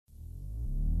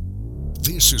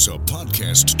This is a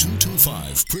Podcast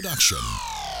 225 production.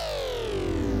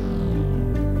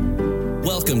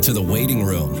 Welcome to The Waiting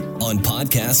Room on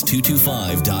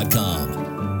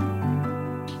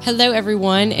podcast225.com. Hello,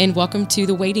 everyone, and welcome to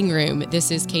The Waiting Room.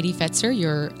 This is Katie Fetzer,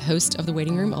 your host of The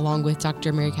Waiting Room, along with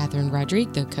Dr. Mary Catherine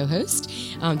Rodrigue, the co-host.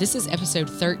 This is episode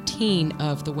 13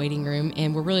 of The Waiting Room,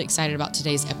 and we're really excited about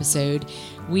today's episode.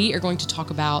 We are going to talk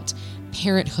about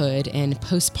parenthood and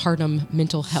postpartum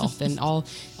mental health and all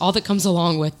that comes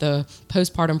along with the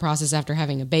postpartum process after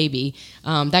having a baby.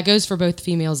 That goes for both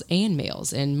females and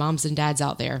males and moms and dads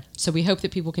out there. So we hope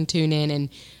that people can tune in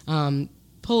and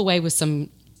pull away with some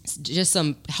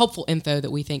helpful info that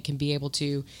we think can be able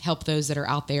to help those that are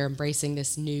out there embracing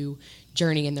this new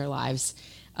journey in their lives.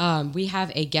 We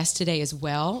have a guest today as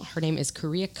well. Her name is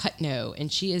Karia Kutno,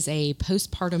 and she is a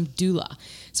postpartum doula.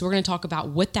 So we're going to talk about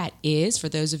what that is for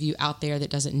those of you out there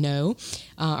that doesn't know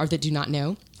or that do not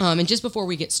know. And just before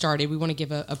we get started, we want to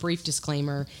give a brief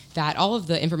disclaimer that all of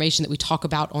the information that we talk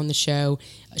about on the show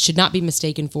should not be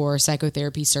mistaken for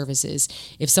psychotherapy services.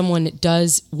 If someone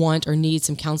does want or need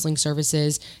some counseling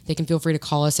services, they can feel free to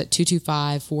call us at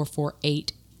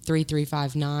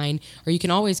 225-448-3359, or you can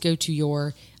always go to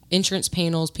your insurance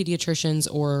panels,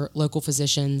 pediatricians, or local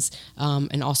physicians,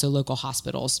 and also local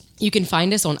hospitals. You can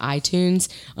find us on iTunes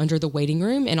under The Waiting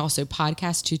Room and also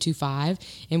Podcast 225,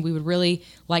 and we would really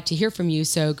like to hear from you,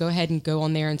 so go ahead and go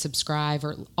on there and subscribe,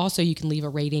 or also you can leave a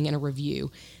rating and a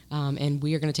review. And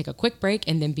we are going to take a quick break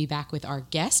and then be back with our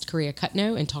guest, Karia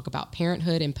Kutno, and talk about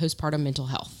parenthood and postpartum mental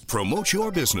health. Promote your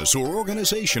business or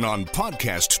organization on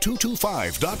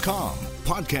podcast225.com.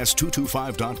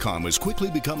 Podcast225.com is quickly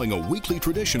becoming a weekly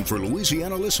tradition for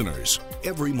Louisiana listeners.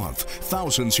 Every month,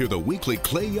 thousands hear the weekly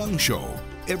Clay Young Show.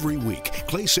 Every week,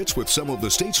 Clay sits with some of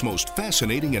the state's most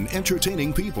fascinating and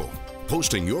entertaining people.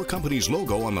 Posting your company's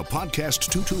logo on the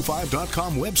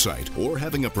podcast225.com website or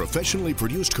having a professionally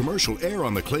produced commercial air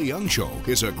on the Clay Young Show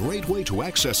is a great way to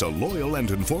access a loyal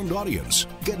and informed audience.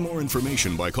 Get more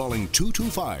information by calling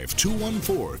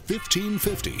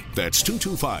 225-214-1550. That's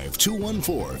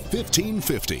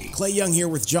 225-214-1550. Clay Young here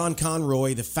with John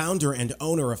Conroy, the founder and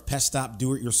owner of PestStop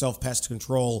Do-It-Yourself Pest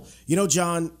Control. You know,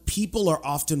 John, people are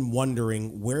often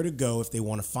wondering where to go if they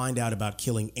want to find out about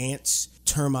killing ants,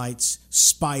 termites,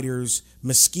 spiders,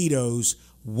 mosquitoes,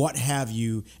 what have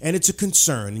you, and it's a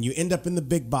concern, and you end up in the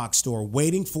big box store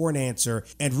waiting for an answer,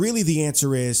 and really the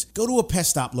answer is go to a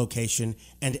PestStop location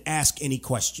and ask any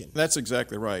question. That's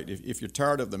exactly right. If you're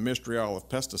tired of the mystery aisle of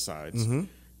pesticides,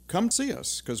 come see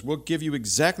us, because we'll give you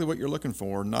exactly what you're looking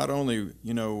for, not only,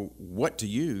 what to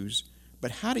use,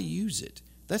 but how to use it.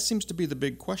 That seems to be the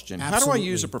big question. Absolutely. How do I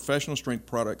use a professional strength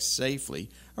product safely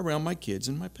around my kids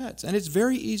and my pets? And it's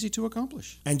very easy to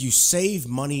accomplish. And you save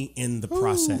money in the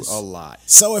process. A lot.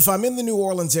 So if I'm in the New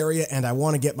Orleans area and I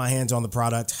want to get my hands on the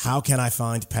product, how can I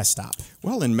find PestStop?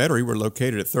 Well, in Metairie, we're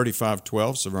located at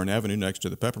 3512 Severn Avenue next to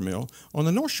the Pepper Mill. On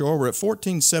the North Shore, we're at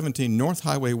 1417 North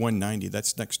Highway 190.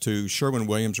 That's next to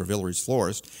Sherwin-Williams or Villeries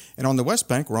Florist. And on the West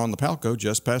Bank, we're on the Palco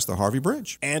just past the Harvey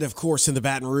Bridge. And, of course, in the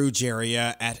Baton Rouge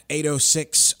area at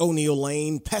 806 O'Neill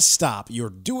Lane, PestStop,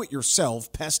 your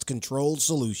do-it-yourself pest control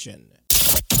solution.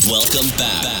 Welcome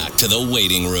back to The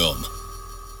Waiting Room.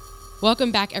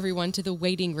 Welcome back, everyone, to The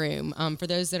Waiting Room. For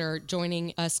those that are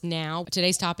joining us now,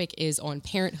 today's topic is on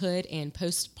parenthood and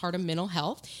postpartum mental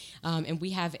health. And we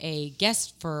have a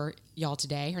guest for y'all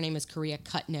today. Her name is Karia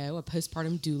Kutno, a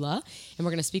postpartum doula. And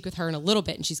we're going to speak with her in a little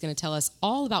bit, and she's going to tell us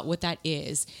all about what that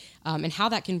is and how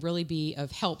that can really be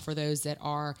of help for those that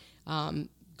are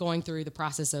going through the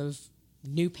process of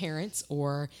new parents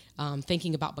or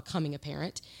thinking about becoming a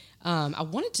parent. I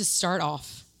wanted to start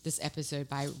off this episode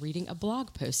by reading a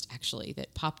blog post, actually,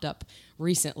 that popped up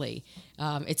recently.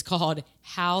 It's called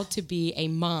How to Be a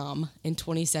Mom in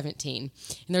 2017.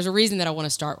 And there's a reason that I want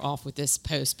to start off with this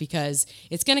post, because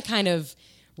it's going to kind of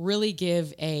really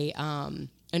give an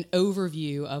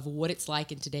overview of what it's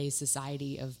like in today's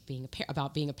society of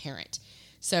about being a parent.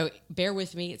 So bear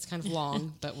with me. It's kind of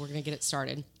long, but we're going to get it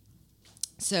started.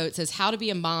 So it says, How to Be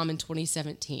a Mom in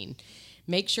 2017.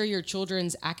 Make sure your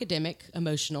children's academic,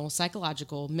 emotional,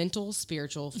 psychological, mental,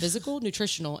 spiritual, physical,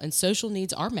 nutritional, and social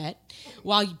needs are met,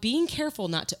 while being careful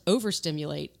not to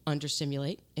overstimulate,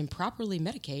 understimulate, improperly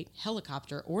medicate,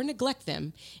 helicopter, or neglect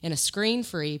them in a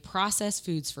screen-free, processed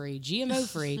foods-free,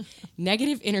 GMO-free,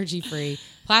 negative energy-free,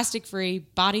 plastic-free,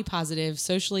 body-positive,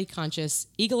 socially conscious,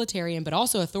 egalitarian, but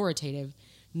also authoritative,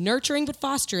 nurturing but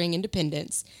fostering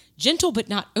independence, gentle but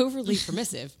not overly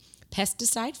permissive,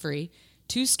 pesticide-free,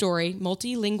 2-story,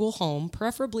 multilingual home,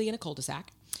 preferably in a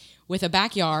cul-de-sac, with a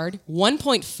backyard,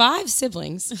 1.5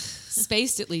 siblings,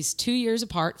 spaced at least 2 years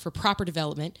apart for proper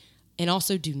development, And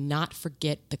also do not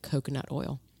forget the coconut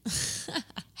oil.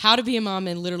 How to be a mom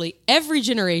in literally every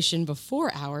generation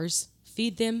before ours.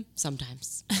 Feed them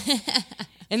sometimes.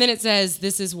 And then it says,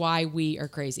 this is why we are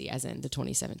crazy, as in the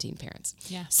 2017 parents.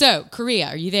 Yeah. So, Korea,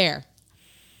 are you there?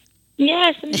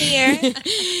 Yes, I'm here.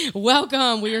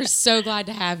 Welcome. We are so glad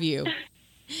to have you.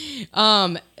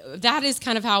 That is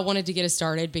kind of how I wanted to get us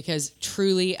started, because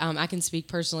truly, I can speak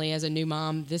personally as a new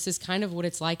mom. This is kind of what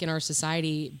it's like in our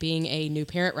society being a new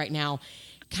parent right now.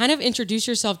 Kind of introduce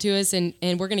yourself to us, and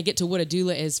we're going to get to what a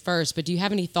doula is first. But do you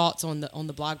have any thoughts on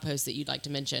the blog post that you'd like to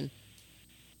mention?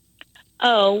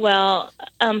 Oh, well,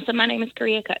 so my name is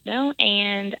Korea Cutno,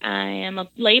 and I am a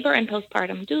labor and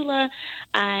postpartum doula.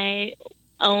 I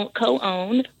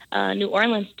co-own New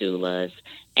Orleans Doulas,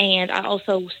 and I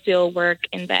also still work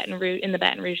in the Baton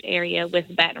Rouge area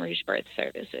with Baton Rouge Birth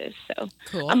Services. So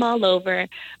Cool. I'm all over.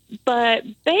 But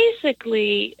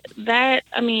basically, there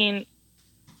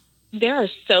are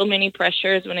so many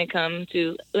pressures when it comes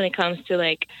to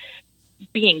like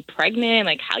being pregnant,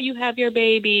 like how you have your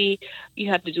baby.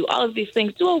 You have to do all of these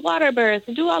things, do a water birth,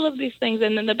 and do all of these things,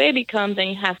 and then the baby comes,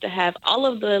 and you have to have all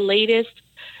of the latest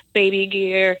baby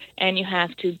gear, and you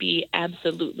have to be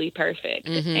absolutely perfect.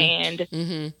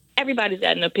 And everybody's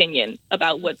got an opinion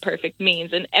about what perfect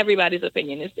means, and everybody's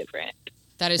opinion is different.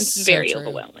 That is It's so very true.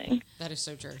 overwhelming. That is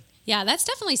so true. Yeah, that's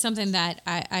definitely something that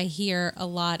I hear a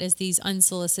lot, is these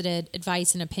unsolicited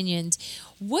advice and opinions.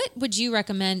 What would you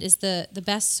recommend is the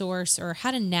best source, or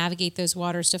how to navigate those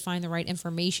waters to find the right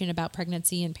information about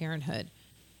pregnancy and parenthood?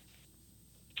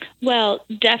 Well,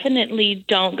 definitely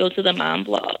don't go to the mom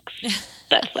blogs.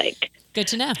 That's like... Good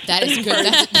to know. That is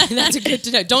good. That's a good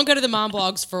to know. Don't go to the mom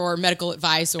blogs for medical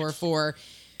advice or for,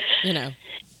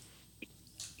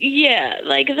 Yeah,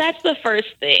 like that's the first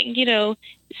thing,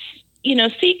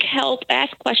 seek help,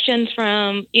 ask questions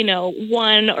from,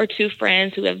 one or two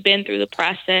friends who have been through the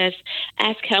process.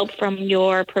 Ask help from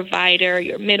your provider,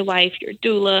 your midwife, your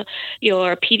doula,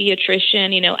 your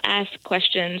pediatrician, ask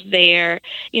questions there.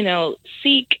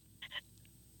 Seek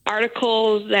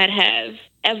articles that have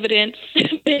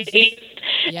evidence-based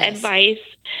advice,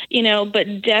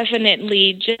 but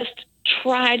definitely just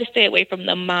try to stay away from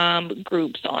the mom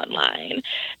groups online.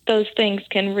 Those things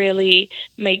can really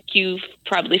make you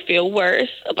probably feel worse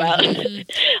about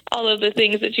all of the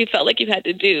things that you felt like you had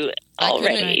to do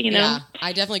already, Yeah,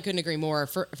 I definitely couldn't agree more.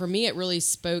 For me, it really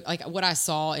spoke, like what I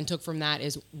saw and took from that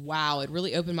is, wow, it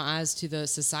really opened my eyes to the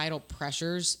societal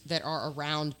pressures that are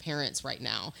around parents right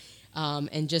now.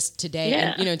 And just today,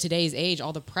 and, in today's age,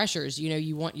 all the pressures,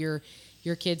 you want your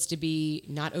kids to be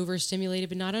not overstimulated,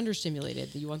 but not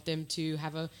understimulated. You want them to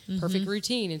have a perfect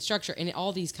routine and structure, and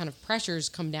all these kind of pressures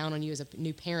come down on you as a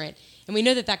new parent. And we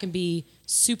know that can be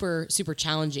super, super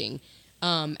challenging.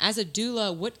 As a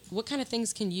doula, what kind of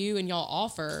things can you and y'all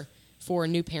offer for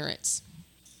new parents?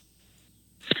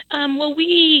 Well,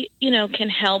 we, can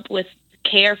help with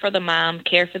care for the mom,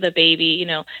 care for the baby,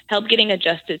 help getting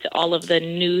adjusted to all of the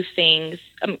new things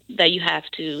that you have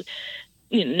to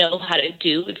know how to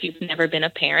do if you've never been a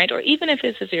parent, or even if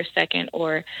this is your second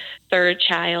or third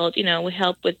child. We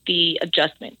help with the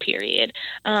adjustment period.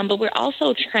 But we're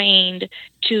also trained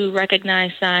to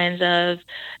recognize signs of,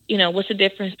 what's the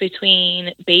difference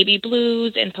between baby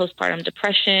blues and postpartum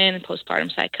depression and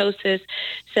postpartum psychosis.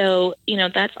 So,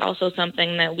 that's also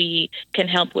something that we can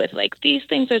help with. Like, these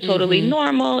things are totally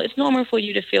normal. It's normal for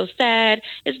you to feel sad.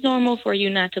 It's normal for you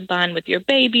not to bond with your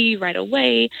baby right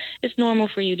away. It's normal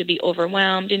for you to be overwhelmed,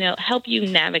 help you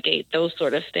navigate those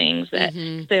sort of things, that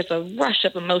there's a rush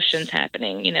of emotions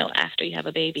happening, after you have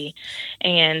a baby.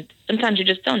 And sometimes you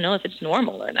just don't know if it's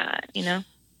normal or not,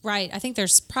 Right. I think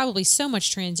there's probably so much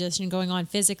transition going on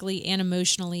physically and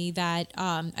emotionally that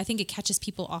I think it catches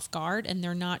people off guard, and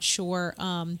they're not sure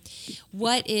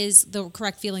what is the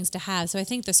correct feelings to have. So I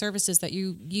think the services that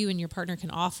you and your partner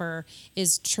can offer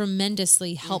is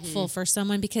tremendously helpful for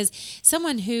someone, because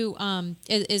someone who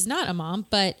is not a mom,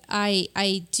 but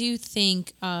I do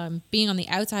think being on the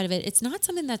outside of it, it's not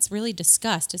something that's really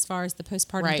discussed as far as the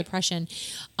postpartum depression.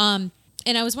 And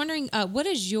I was wondering, what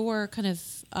is your kind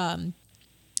of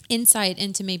insight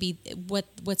into maybe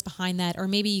what's behind that, or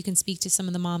maybe you can speak to some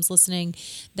of the moms listening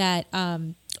that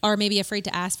are maybe afraid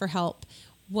to ask for help.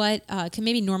 What can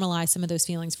maybe normalize some of those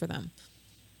feelings for them?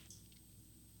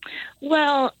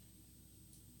 Well,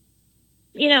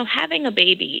 having a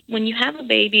baby, when you have a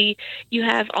baby, you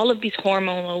have all of these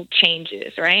hormonal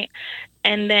changes, right?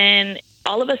 And then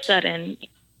all of a sudden,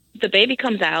 the baby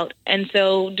comes out, and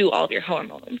so do all of your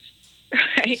hormones.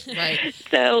 Right.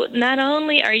 So not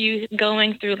only are you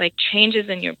going through changes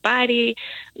in your body,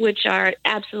 which are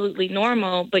absolutely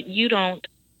normal, but you don't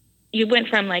you went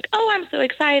from like, oh, I'm so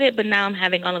excited, but now I'm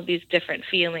having all of these different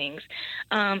feelings.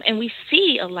 And we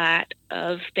see a lot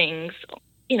of things,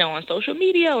 on social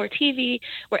media or TV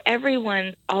where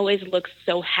everyone always looks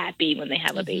so happy when they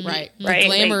have a baby. Right. The Right.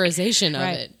 glamorization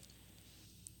of it.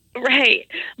 Right.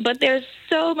 But there's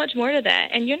so much more to that.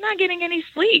 And you're not getting any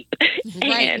sleep.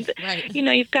 And, right.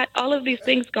 You've got all of these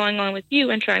things going on with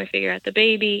you and trying to figure out the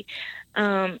baby.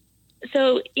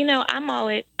 So,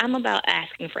 I'm about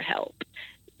asking for help.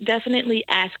 Definitely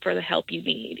ask for the help you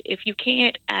need. If you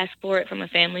can't ask for it from a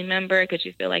family member because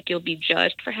you feel like you'll be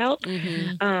judged for help,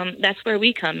 that's where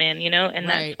we come in, and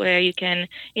that's where you can,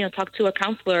 talk to a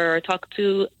counselor or talk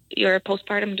to your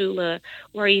postpartum doula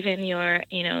or even your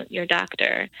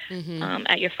doctor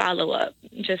at your follow-up,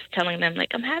 just telling them,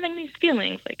 like, I'm having these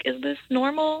feelings. Like, is this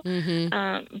normal?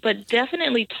 But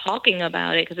definitely talking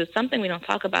about it, because it's something we don't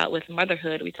talk about with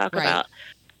motherhood. We talk about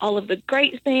all of the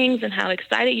great things and how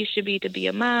excited you should be to be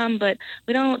a mom, but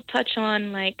we don't touch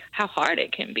on like how hard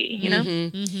it can be,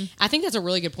 I think that's a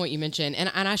really good point you mentioned.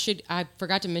 And I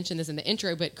forgot to mention this in the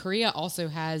intro, but Korea also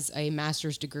has a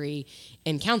master's degree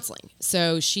in counseling.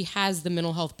 So she has the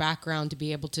mental health background to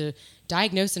be able to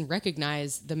diagnose and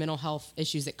recognize the mental health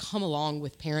issues that come along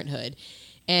with parenthood.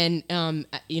 And,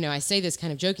 I say this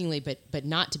kind of jokingly, but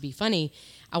not to be funny.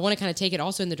 I want to kind of take it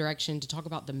also in the direction to talk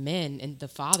about the men and the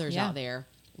fathers out there.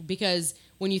 Because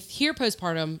when you hear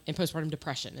postpartum and postpartum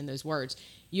depression and those words,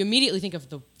 you immediately think of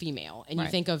the female and you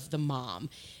think of the mom.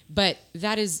 But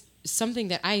that is something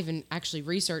that I even actually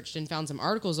researched and found some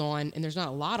articles on, and there's not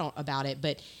a lot about it.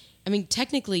 But, I mean,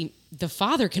 technically, the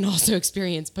father can also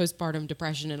experience postpartum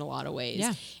depression in a lot of ways.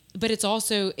 Yeah. But it's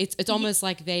also, it's almost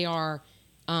like they are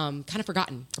kind of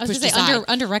forgotten. I was going to say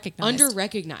under-recognized.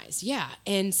 Under-recognized, yeah.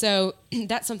 And so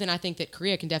that's something I think that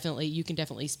you can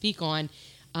definitely speak on.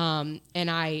 And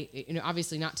I,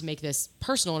 obviously not to make this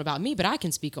personal and about me, but I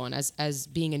can speak on as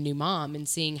being a new mom and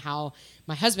seeing how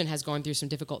my husband has gone through some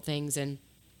difficult things. And,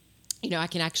 I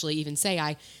can actually even say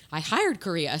I hired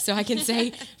Korea. So I can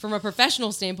say from a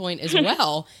professional standpoint as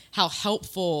well, how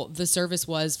helpful the service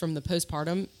was from the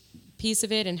postpartum piece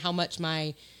of it, and how much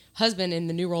my husband in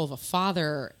the new role of a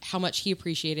father, how much he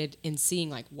appreciated in seeing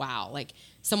like, wow, like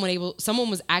someone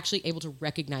was actually able to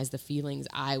recognize the feelings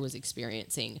I was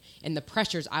experiencing and the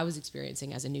pressures I was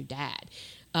experiencing as a new dad.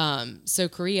 So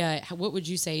Korea, what would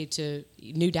you say to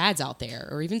new dads out there,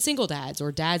 or even single dads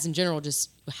or dads in general,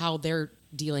 just how they're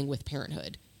dealing with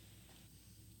parenthood?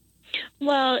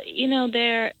 Well,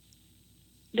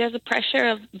 there's a pressure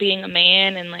of being a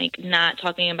man and like not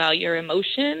talking about your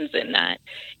emotions and not,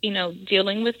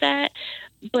 dealing with that.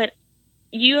 But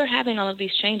you are having all of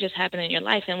these changes happen in your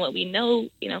life. And what we know,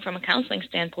 from a counseling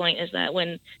standpoint is that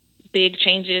when big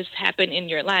changes happen in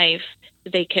your life,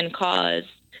 they can cause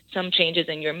some changes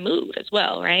in your mood as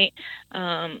well, right?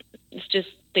 It's just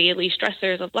daily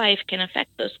stressors of life can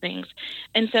affect those things.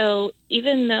 And so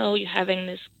even though you have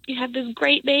this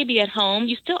great baby at home,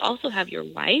 you still also have your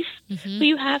wife who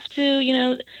you have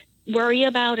to, worry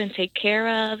about and take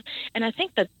care of. And I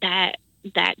think that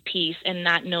piece, and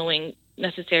not knowing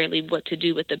necessarily what to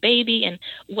do with the baby and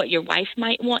what your wife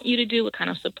might want you to do, what kind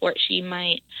of support she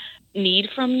might need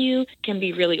from you, can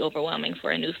be really overwhelming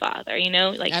for a new father,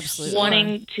 like Absolutely.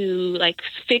 Wanting to like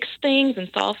fix things and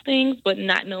solve things, but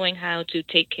not knowing how to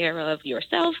take care of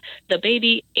yourself, the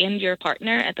baby, and your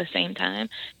partner at the same time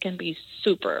can be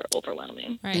super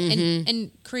overwhelming. Right.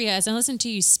 And Korea, as I listen to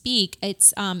you speak,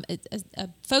 it's a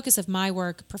focus of my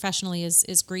work professionally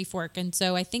is grief work. And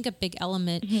so I think a big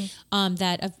element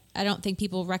that I don't think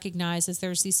people recognize is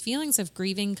there's these feelings of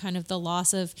grieving kind of the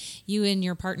loss of you and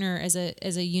your partner as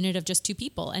a unit of just two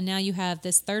people. And now you have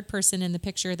this third person in the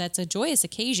picture that's a joyous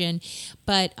occasion,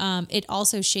 but it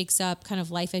also shakes up kind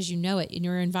of life as you know it in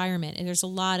your environment. And there's a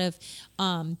lot of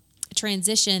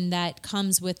transition that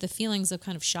comes with the feelings of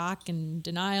kind of shock and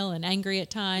denial and angry at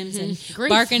times and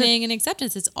bargaining and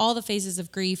acceptance. It's all the phases of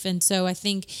grief. And so I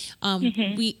think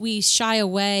we shy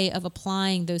away of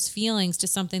applying those feelings to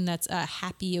something that's a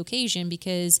happy occasion,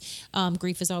 because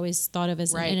grief is always thought of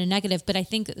as in a negative. But I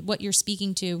think what you're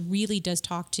speaking to really does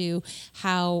talk to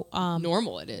how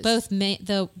normal it is. Both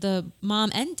the mom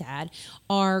and dad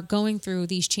are going through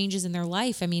these changes in their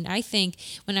life. I mean, I think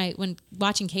when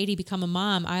watching Katie become a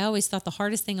mom, I always thought the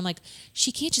hardest thing, I'm like,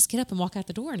 she can't just get up and walk out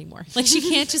the door anymore. Like, she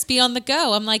can't just be on the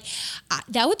go. I'm like,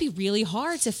 that would be really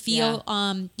hard to feel,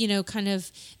 kind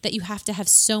of that you have to have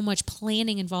so much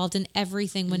planning involved in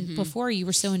everything when before you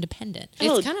were so independent.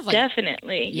 It's kind of like,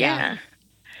 definitely. Yeah.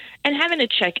 And having to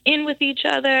check in with each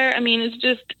other. I mean,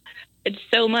 it's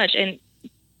so much. And,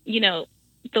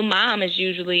 the mom is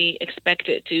usually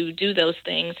expected to do those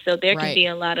things. So there can be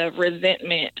a lot of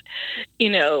resentment,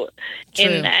 in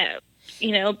that,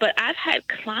 but I've had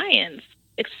clients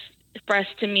express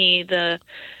to me the,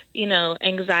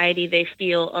 anxiety they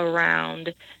feel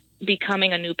around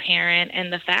becoming a new parent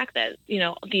and the fact that,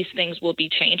 these things will be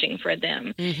changing for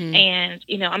them. Mm-hmm. And,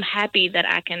 I'm happy that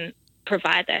I can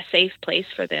provide that safe place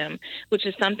for them, which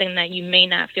is something that you may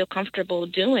not feel comfortable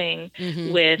doing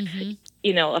with,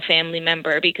 a family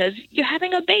member, because you're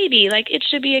having a baby. Like, it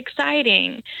should be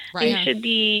exciting. Right. You should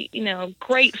be,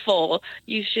 grateful.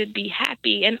 You should be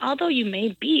happy. And although you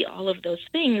may be all of those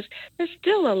things, there's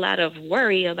still a lot of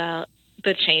worry about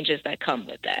the changes that come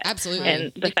with that. Absolutely.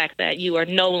 And the fact that you are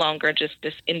no longer just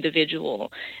this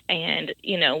individual. And,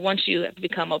 once you have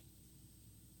become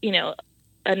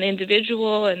an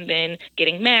individual and then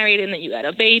getting married and then you got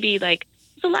a baby, like,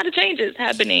 there's a lot of changes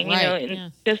happening,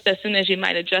 and just as soon as you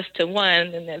might adjust to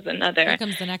one, then there's another. Here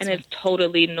comes the next and one. It's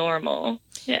totally normal.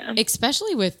 Yeah.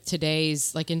 Especially with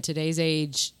in today's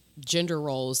age, gender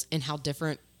roles and how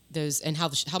different those and how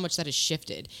much that has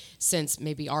shifted since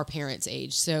maybe our parents'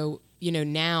 age. So,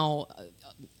 now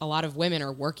a lot of women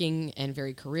are working and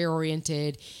very career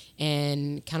oriented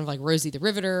and kind of like Rosie the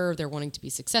Riveter. They're wanting to be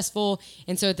successful.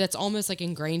 And so that's almost like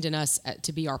ingrained in us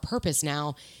to be our purpose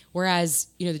now. Whereas,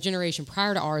 the generation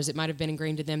prior to ours, it might have been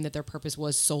ingrained in them that their purpose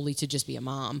was solely to just be a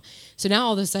mom. So now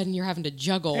all of a sudden you're having to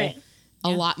juggle a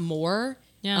lot more.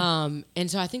 Yeah. And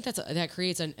so I think that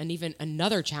creates an even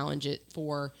another challenge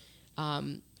for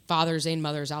fathers and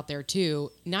mothers out there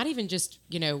too. Not even just,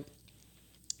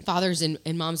 fathers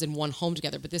and moms in one home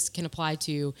together, but this can apply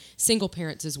to single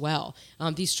parents as well.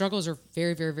 These struggles are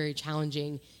very, very, very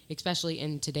challenging, especially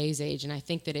in today's age. And I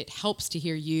think that it helps to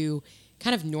hear you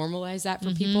kind of normalize that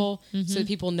for people so that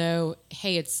people know,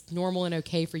 hey, it's normal and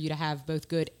okay for you to have both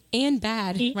good and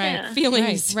bad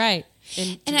feelings. Right.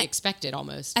 And expect it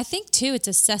almost. I think, too, it's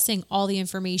assessing all the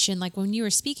information. Like when you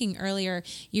were speaking earlier,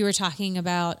 you were talking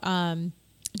about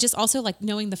just also like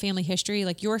knowing the family history,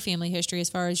 like your family history as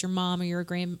far as your mom or your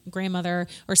grandmother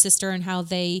or sister and how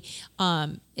they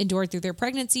endured through their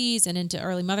pregnancies and into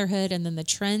early motherhood, and then the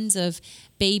trends of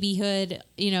babyhood,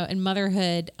 and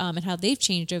motherhood and how they've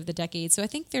changed over the decades. So I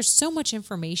think there's so much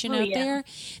information out there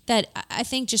that I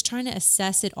think just trying to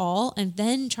assess it all and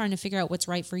then trying to figure out what's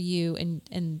right for you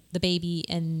and the baby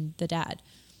and the dad.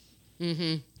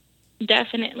 Mm-hmm.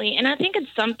 Definitely. And I think it's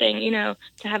something,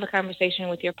 to have a conversation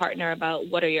with your partner about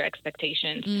what are your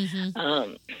expectations.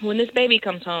 Mm-hmm. When this baby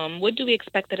comes home, what do we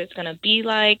expect that it's going to be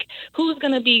like? Who's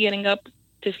going to be getting up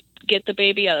to get the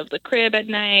baby out of the crib at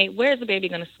night? Where's the baby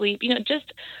going to sleep?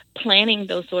 Just planning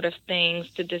those sort of things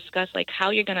to discuss like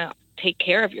how you're going to take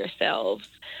care of yourselves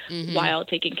while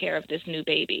taking care of this new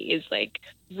baby is like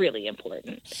really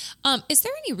important. Is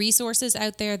there any resources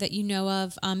out there that you know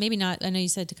of? Maybe not. I know you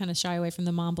said to kind of shy away from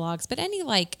the mom blogs, but any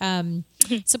like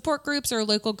support groups or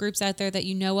local groups out there that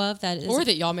you know of that is, or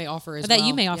that y'all may offer as well. That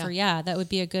you may offer. Yeah, that would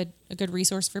be a good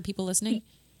resource for people listening.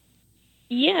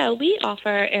 Yeah, we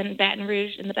offer in the Baton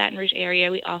Rouge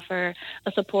area, we offer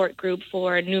a support group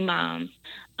for new moms.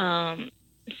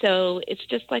 So it's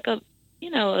just like a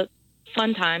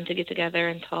fun time to get together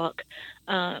and talk.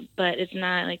 But it's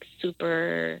not like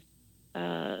super,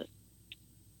 I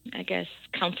guess,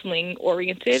 counseling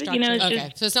oriented. It's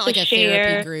just so it's not like a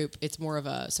therapy group. It's more of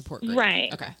a support group.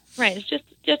 Right. Okay. Right. It's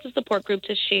just a support group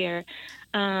to share.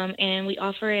 And we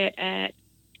offer it at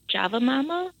Java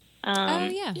Mama.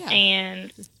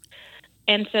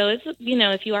 And so it's,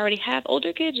 if you already have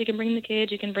older kids, you can bring the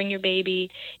kids, you can bring your baby.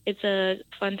 It's a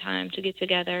fun time to get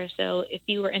together. So if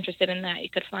you were interested in that, you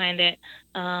could find it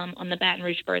on the Baton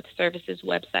Rouge Birth Services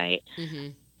website.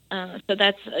 Mm-hmm. So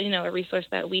that's, a resource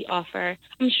that we offer.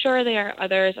 I'm sure there are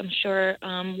others. I'm sure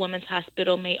Women's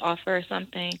Hospital may offer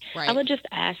something. Right. I would just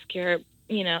ask your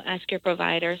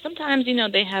provider. Sometimes,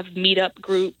 they have meetup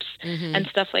groups and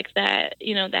stuff like that,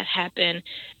 that happen.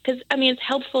 Because, it's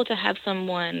helpful to have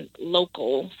someone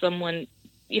local, someone,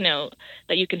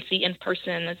 that you can see in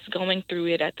person that's going through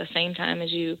it at the same time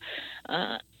as you,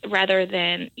 rather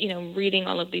than, reading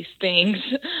all of these things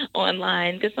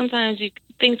online. Because sometimes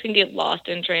things can get lost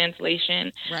in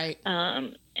translation. Right.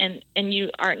 And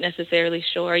you aren't necessarily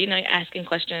sure, you're asking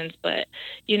questions, but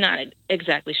you're not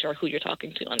exactly sure who you're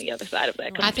talking to on the other side of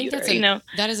that computer. I think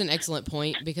that is an excellent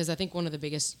point, because I think one of the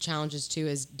biggest challenges too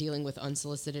is dealing with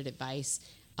unsolicited advice,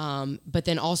 but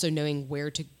then also knowing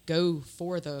where to go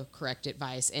for the correct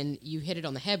advice. And you hit it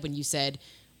on the head when you said,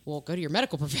 well, go to your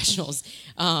medical professionals.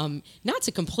 Not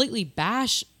to completely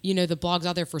bash, the blogs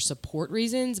out there for support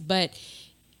reasons, but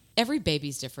every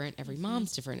baby's different, every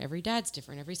mom's different, every dad's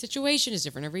different, every situation is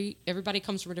different, everybody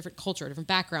comes from a different culture, a different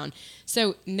background.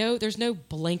 So there's no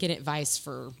blanket advice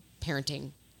for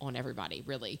parenting on everybody,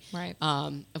 really. Right.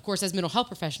 Of course, as mental health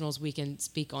professionals, we can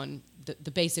speak on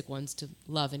the basic ones to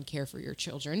love and care for your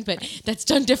children, but that's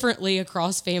done differently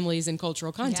across families and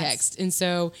cultural context. Yes. And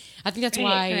so I think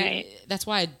that's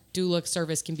why a doula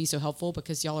service can be so helpful,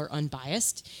 because y'all are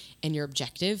unbiased and you're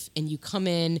objective and you come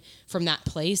in from that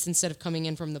place instead of coming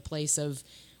in from the place of,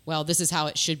 well, this is how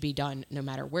it should be done no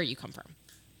matter where you come from.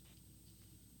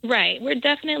 Right. We're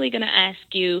definitely going to ask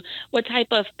you, what type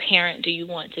of parent do you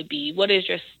want to be? What is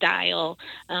your style?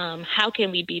 How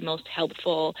can we be most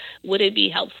helpful? Would it be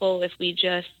helpful if we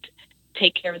just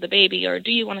take care of the baby, or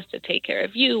do you want us to take care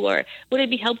of you? Or would it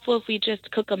be helpful if we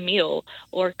just cook a meal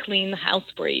or clean the house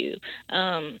for you?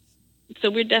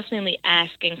 So we're definitely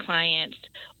asking clients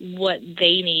what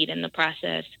they need in the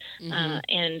process,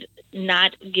 and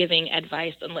not giving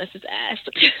advice unless it's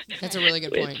asked. That's a really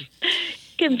good point.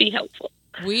 Can be helpful.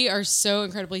 We are so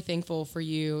incredibly thankful for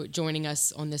you joining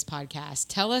us on this podcast.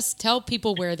 Tell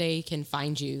people where they can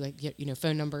find you, like,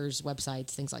 phone numbers, websites,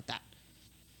 things like that.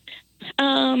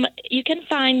 You can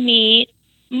find me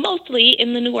mostly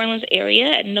in the New Orleans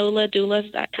area at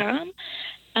noladoulas.com.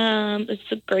 It's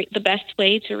the best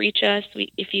way to reach us.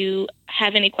 If you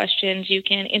have any questions, you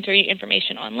can enter your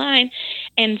information online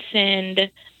and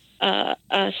send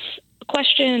us a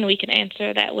question. We can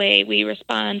answer that way. We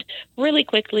respond really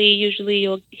quickly. Usually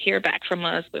you'll hear back from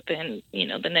us within,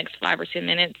 the next 5 or 10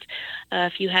 minutes.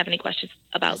 If you have any questions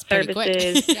about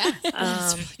services. Yeah,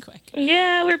 that's really quick.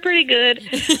 Yeah, we're pretty good.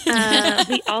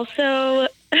 We also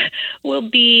will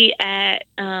be at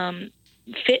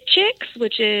Fit Chicks,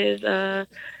 which is an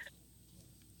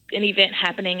event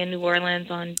happening in New Orleans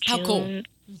on June.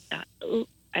 How cool.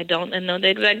 I don't know the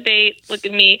exact date. Look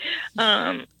at me.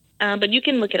 But you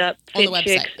can look it up. On the website.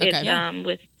 Chicks.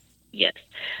 Okay. Yes.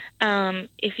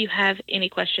 If you have any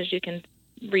questions, you can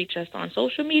reach us on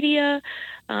social media,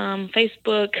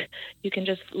 Facebook. You can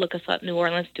just look us up, New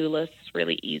Orleans Doulas. It's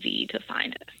really easy to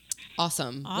find us.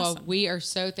 Awesome. Well, we are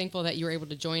so thankful that you were able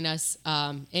to join us.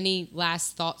 Any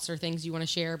last thoughts or things you want to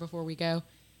share before we go?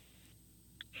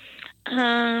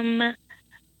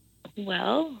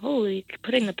 Well, holy,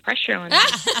 putting the pressure on me.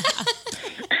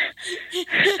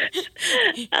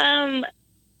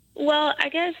 Well, I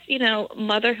guess,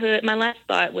 motherhood, my last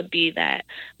thought would be that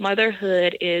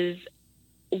motherhood is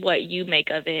what you make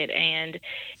of it, and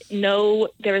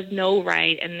there is no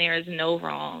right and there is no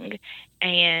wrong.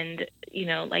 And,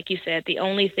 like you said, the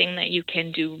only thing that you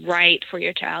can do right for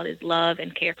your child is love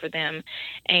and care for them.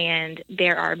 And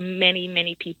there are many,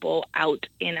 many people out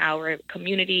in our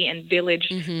community and village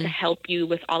to help you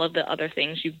with all of the other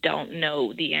things you don't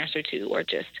know the answer to, or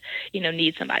just,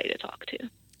 need somebody to talk to.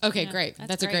 Okay, great.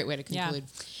 That's a great way to conclude.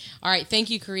 Yeah. All right. Thank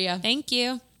you, Korea. Thank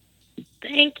you.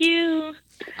 Thank you.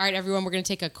 All right, everyone, we're going to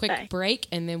take a quick break,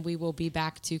 and then we will be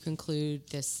back to conclude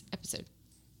this episode.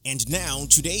 And now,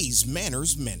 today's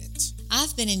Manners Minute.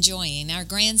 I've been enjoying our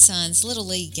grandson's Little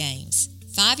League games.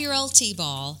 5-year-old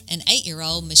T-ball and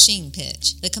 8-year-old machine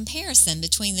pitch. The comparison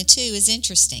between the two is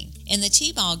interesting. In the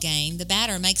T-ball game, the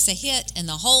batter makes a hit and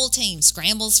the whole team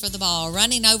scrambles for the ball,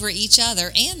 running over each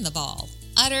other and the ball.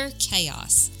 Utter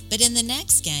chaos. But in the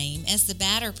next game, as the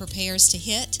batter prepares to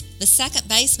hit, the second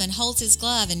baseman holds his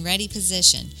glove in ready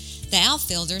position. The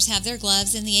outfielders have their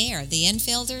gloves in the air. The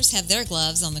infielders have their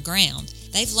gloves on the ground.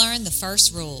 They've learned the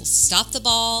first rules: stop the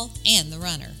ball and the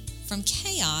runner. From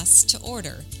chaos to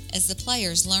order, as the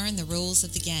players learn the rules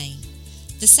of the game.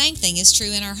 The same thing is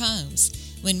true in our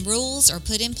homes. When rules are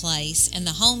put in place and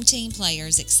the home team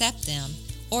players accept them,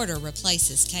 order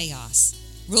replaces chaos.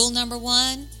 Rule number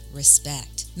 1,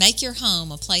 respect. Make your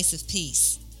home a place of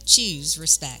peace. Choose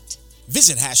respect.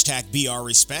 Visit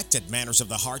 #BRRespect at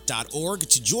mannersoftheheart.org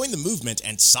to join the movement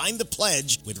and sign the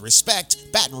pledge. With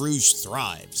respect, Baton Rouge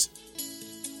thrives.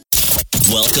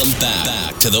 Welcome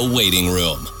back to the waiting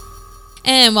room.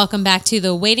 And welcome back to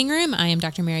the waiting room. I am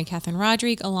Dr. Mary Catherine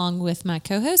Rodrigue, along with my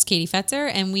co-host Katie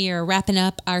Fetzer, and we are wrapping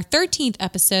up our 13th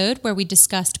episode where we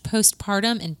discussed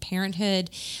postpartum and parenthood,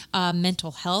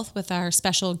 mental health with our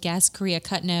special guest, Korea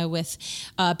Kutno with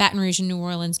Baton Rouge and New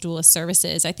Orleans Doula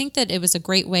Services. I think that it was a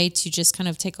great way to just kind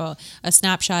of take a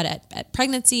snapshot at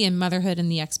pregnancy and motherhood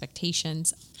and the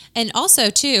expectations. And also,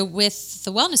 too, with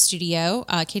the Wellness Studio,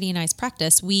 Katie and I's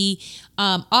practice, we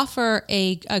offer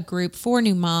a group for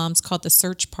new moms called the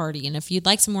search party. And if you'd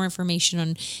like some more information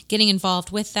on getting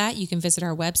involved with that, you can visit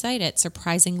our website at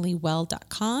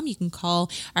surprisinglywell.com. You can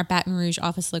call our Baton Rouge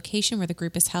office location where the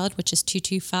group is held, which is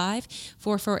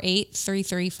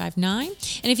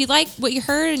 225-448-3359. And if you like what you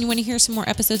heard and you want to hear some more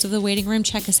episodes of The Waiting Room,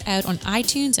 check us out on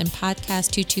iTunes and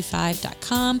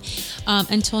podcast225.com.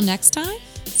 Until next time,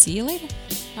 see you later.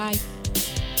 Bye.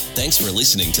 Thanks for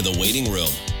listening to The Waiting Room.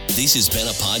 This has been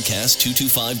a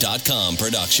podcast225.com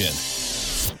production.